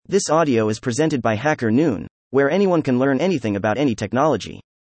This audio is presented by Hacker Noon, where anyone can learn anything about any technology.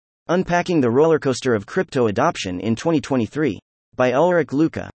 Unpacking the Rollercoaster of Crypto Adoption in 2023, by Ulrich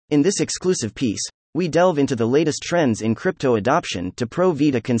Luca. In this exclusive piece, we delve into the latest trends in crypto adoption to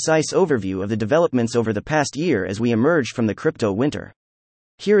provide a concise overview of the developments over the past year as we emerged from the crypto winter.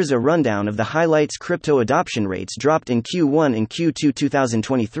 Here is a rundown of the highlights. Crypto adoption rates dropped in Q1 and Q2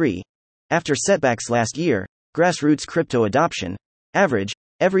 2023. After setbacks last year, grassroots crypto adoption, average,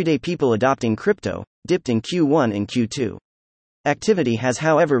 everyday people adopting crypto, dipped in Q1 and Q2. Activity has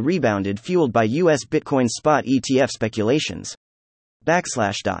however rebounded, fueled by US Bitcoin spot ETF speculations.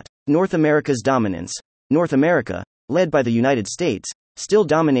 North America's dominance. North America, led by the United States, still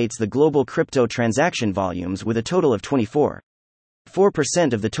dominates the global crypto transaction volumes with a total of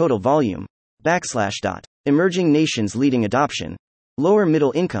 24.4% of the total volume. Emerging nations leading adoption. Lower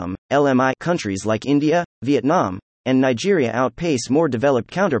middle income, LMI countries like India, Vietnam, and Nigeria outpace more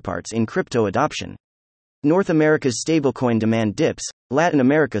developed counterparts in crypto adoption. North America's stablecoin demand dips, Latin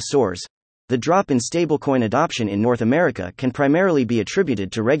America soars. The drop in stablecoin adoption in North America can primarily be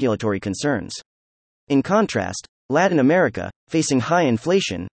attributed to regulatory concerns. In contrast, Latin America, facing high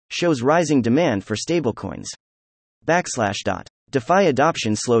inflation, shows rising demand for stablecoins. DeFi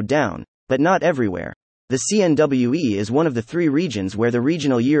adoption slowed down, but not everywhere. The CNWE is one of the three regions where the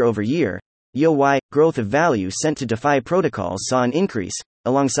regional year-over-year growth of value sent to DeFi protocols saw an increase,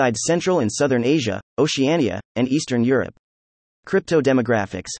 alongside Central and Southern Asia, Oceania, and Eastern Europe. Crypto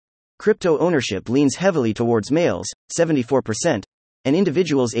demographics. Crypto ownership leans heavily towards males, 74%, and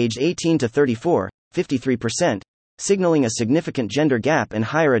individuals aged 18 to 34, 53%, signaling a significant gender gap and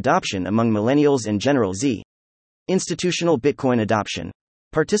higher adoption among millennials and General Z. Institutional Bitcoin adoption.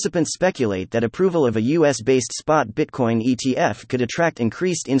 Participants speculate that approval of a US-based spot Bitcoin ETF could attract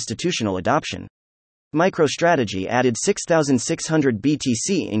increased institutional adoption. MicroStrategy added 6,600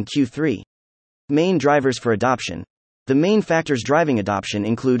 BTC in Q3. Main drivers for adoption. The main factors driving adoption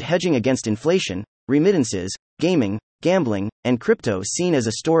include hedging against inflation, remittances, gaming, gambling, and crypto seen as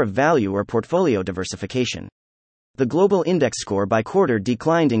a store of value or portfolio diversification. The global index score by quarter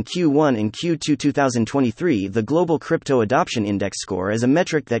declined in Q1 and Q2 2023. The Global Crypto Adoption Index score is a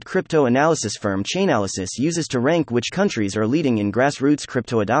metric that crypto analysis firm Chainalysis uses to rank which countries are leading in grassroots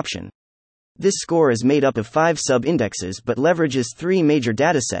crypto adoption. This score is made up of 5 sub-indexes but leverages 3 major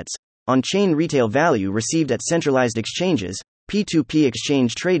datasets: on-chain retail value received at centralized exchanges, P2P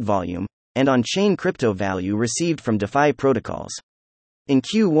exchange trade volume, and on-chain crypto value received from DeFi protocols. In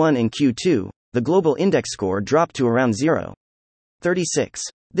Q1 and Q2, the global index score dropped to around 0.36.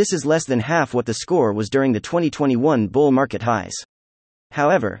 This is less than half what the score was during the 2021 bull market highs.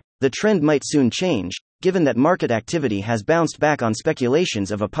 However, the trend might soon change, given that market activity has bounced back on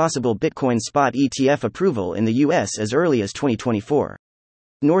speculations of a possible Bitcoin spot ETF approval in the US as early as 2024.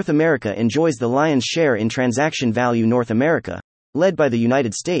 North America enjoys the lion's share in transaction value. North America, led by the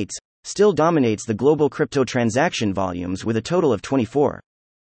United States, still dominates the global crypto transaction volumes with a total of 24.4%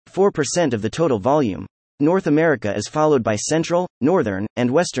 of the total volume. North America is followed by Central, Northern, and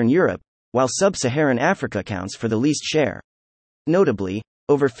Western Europe, while Sub-Saharan Africa counts for the least share. Notably,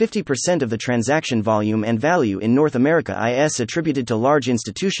 over 50% of the transaction volume and value in North America is attributed to large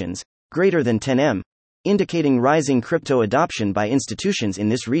institutions, greater than 10M, indicating rising crypto adoption by institutions in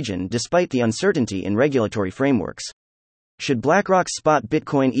this region despite the uncertainty in regulatory frameworks. Should BlackRock's spot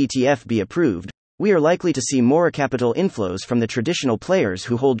Bitcoin ETF be approved, we are likely to see more capital inflows from the traditional players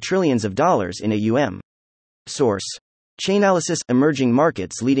who hold trillions of dollars in AUM. Source: Chainalysis. Emerging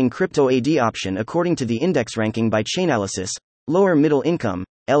markets leading crypto adoption. According to the index ranking by Chainalysis, lower middle income,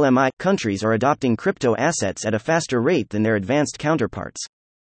 LMI, countries are adopting crypto assets at a faster rate than their advanced counterparts.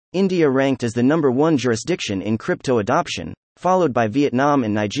 India ranked as the number 1 jurisdiction in crypto adoption, followed by Vietnam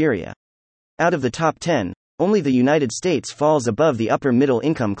and Nigeria. Out of the top 10, only the United States falls above the upper middle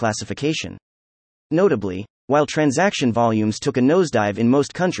income classification. Notably, while transaction volumes took a nosedive in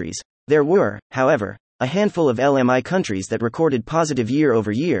most countries, there were, however, a handful of LMI countries that recorded positive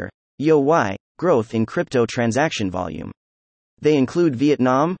year-over-year growth in crypto transaction volume. They include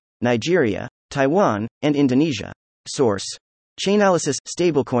Vietnam, Nigeria, Taiwan, and Indonesia. Source: Chainalysis.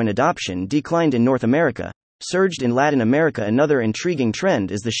 Stablecoin adoption declined in North America, surged in Latin America. Another intriguing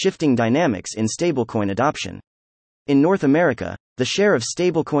trend is the shifting dynamics in stablecoin adoption. In North America, the share of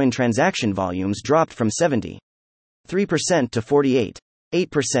stablecoin transaction volumes dropped from 73% to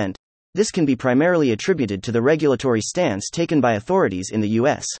 48.8%. This can be primarily attributed to the regulatory stance taken by authorities in the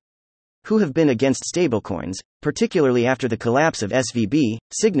US, who have been against stablecoins, particularly after the collapse of SVB,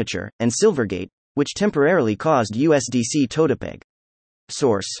 Signature, and Silvergate, which temporarily caused USDC to peg.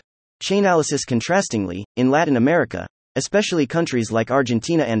 Source: Chainalysis. Contrastingly, in Latin America, especially countries like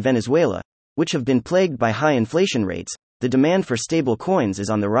Argentina and Venezuela, which have been plagued by high inflation rates. The demand for stable coins is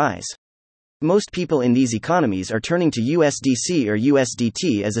on the rise. Most people in these economies are turning to USDC or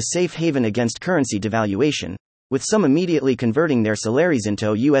USDT as a safe haven against currency devaluation, with some immediately converting their salaries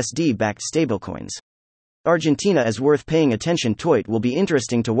into USD-backed stablecoins. Argentina is worth paying attention to. It will be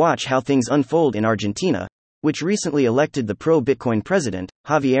interesting to watch how things unfold in Argentina, which recently elected the pro-Bitcoin president,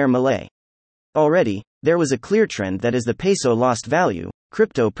 Javier Milei. Already, there was a clear trend that as the peso lost value,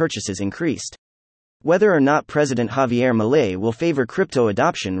 crypto purchases increased. Whether or not President Javier Milei will favor crypto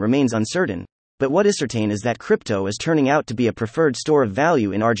adoption remains uncertain, but what is certain is that crypto is turning out to be a preferred store of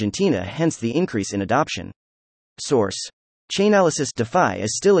value in Argentina, hence the increase in adoption. Source: Chainalysis. DeFi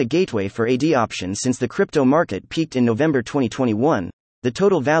is still a gateway for AD options since the crypto market peaked in November 2021. The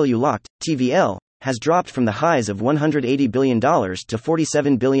total value locked, TVL, has dropped from the highs of $180 billion to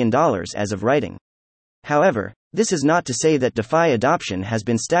 $47 billion as of writing. However, this is not to say that DeFi adoption has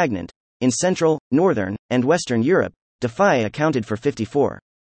been stagnant. In Central, Northern, and Western Europe, DeFi accounted for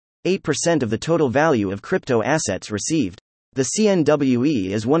 54.8% of the total value of crypto assets received. The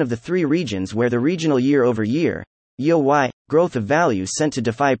CNWE is one of the three regions where the regional year-over-year (YoY) growth of value sent to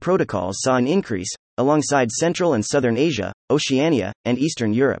DeFi protocols saw an increase, alongside Central and Southern Asia, Oceania, and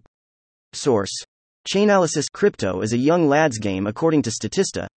Eastern Europe. Source: Chainalysis. Crypto is a young lad's game according to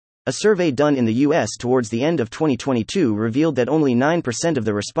Statista. A survey done in the US towards the end of 2022 revealed that only 9% of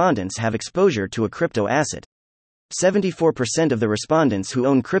the respondents have exposure to a crypto asset. 74% of the respondents who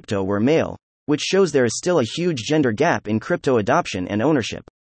own crypto were male, which shows there is still a huge gender gap in crypto adoption and ownership.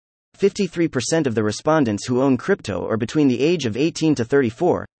 53% of the respondents who own crypto are between the age of 18 to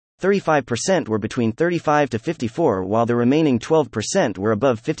 34, 35% were between 35 to 54, while the remaining 12% were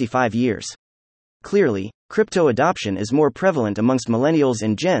above 55 years. Clearly, crypto adoption is more prevalent amongst millennials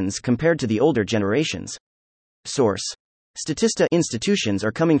and gens compared to the older generations. Source: Statista. Institutions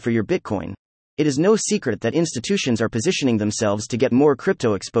are coming for your Bitcoin. It is no secret that institutions are positioning themselves to get more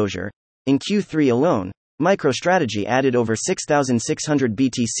crypto exposure. In Q3 alone, MicroStrategy added over 6,600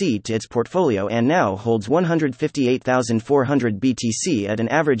 BTC to its portfolio and now holds 158,400 BTC at an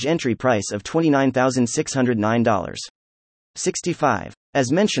average entry price of $29,609.65.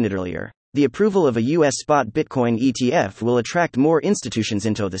 As mentioned earlier, the approval of a US spot Bitcoin ETF will attract more institutions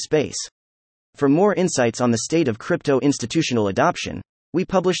into the space. For more insights on the state of crypto institutional adoption, we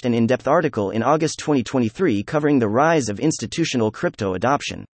published an in-depth article in August 2023 covering the rise of institutional crypto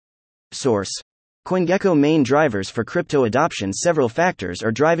adoption. Source: CoinGecko. Main drivers for crypto adoption. Several factors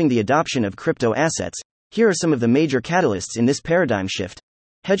are driving the adoption of crypto assets. Here are some of the major catalysts in this paradigm shift.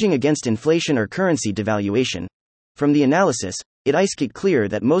 Hedging against inflation or currency devaluation. From the analysis, it is clear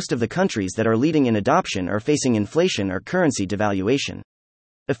that most of the countries that are leading in adoption are facing inflation or currency devaluation.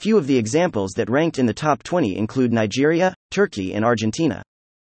 A few of the examples that ranked in the top 20 include Nigeria, Turkey, and Argentina.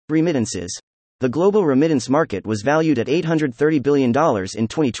 Remittances. The global remittance market was valued at $830 billion in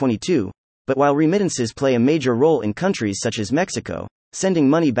 2022, but while remittances play a major role in countries such as Mexico, sending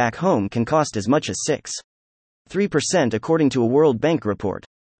money back home can cost as much as 6.3% according to a World Bank report.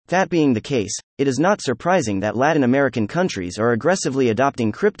 That being the case, it is not surprising that Latin American countries are aggressively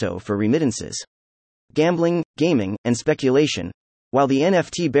adopting crypto for remittances. Gambling, gaming, and speculation. While the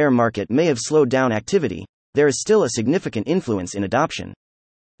NFT bear market may have slowed down activity, there is still a significant influence in adoption.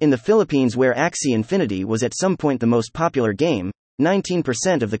 In the Philippines, where Axie Infinity was at some point the most popular game,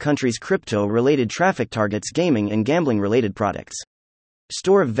 19% of the country's crypto-related traffic targets gaming and gambling-related products.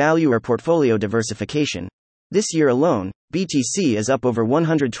 Store of value or portfolio diversification. This year alone, BTC is up over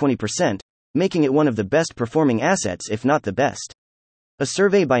 120%, making it one of the best performing assets if not the best. A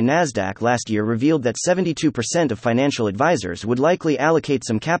survey by Nasdaq last year revealed that 72% of financial advisors would likely allocate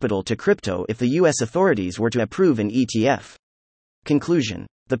some capital to crypto if the US authorities were to approve an ETF. Conclusion: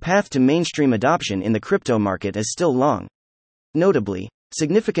 the path to mainstream adoption in the crypto market is still long. Notably,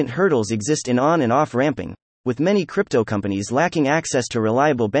 significant hurdles exist in on- and off-ramping, with many crypto companies lacking access to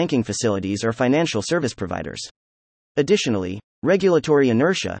reliable banking facilities or financial service providers. Additionally, regulatory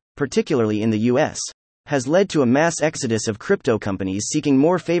inertia, particularly in the US, has led to a mass exodus of crypto companies seeking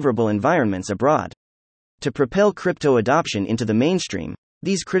more favorable environments abroad. To propel crypto adoption into the mainstream,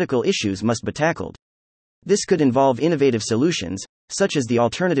 these critical issues must be tackled. This could involve innovative solutions, such as the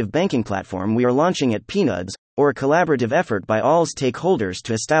alternative banking platform we are launching at PNUDS, or a collaborative effort by all stakeholders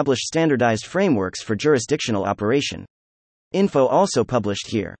to establish standardized frameworks for jurisdictional operation. Info also published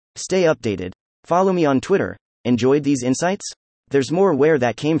here. Stay updated. Follow me on Twitter. Enjoyed these insights? There's more where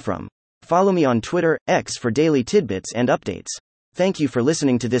that came from. Follow me on Twitter, X for daily tidbits and updates. Thank you for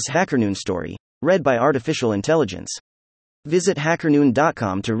listening to this HackerNoon story, read by Artificial Intelligence. Visit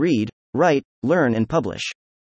hackernoon.com to read, write, learn, and publish.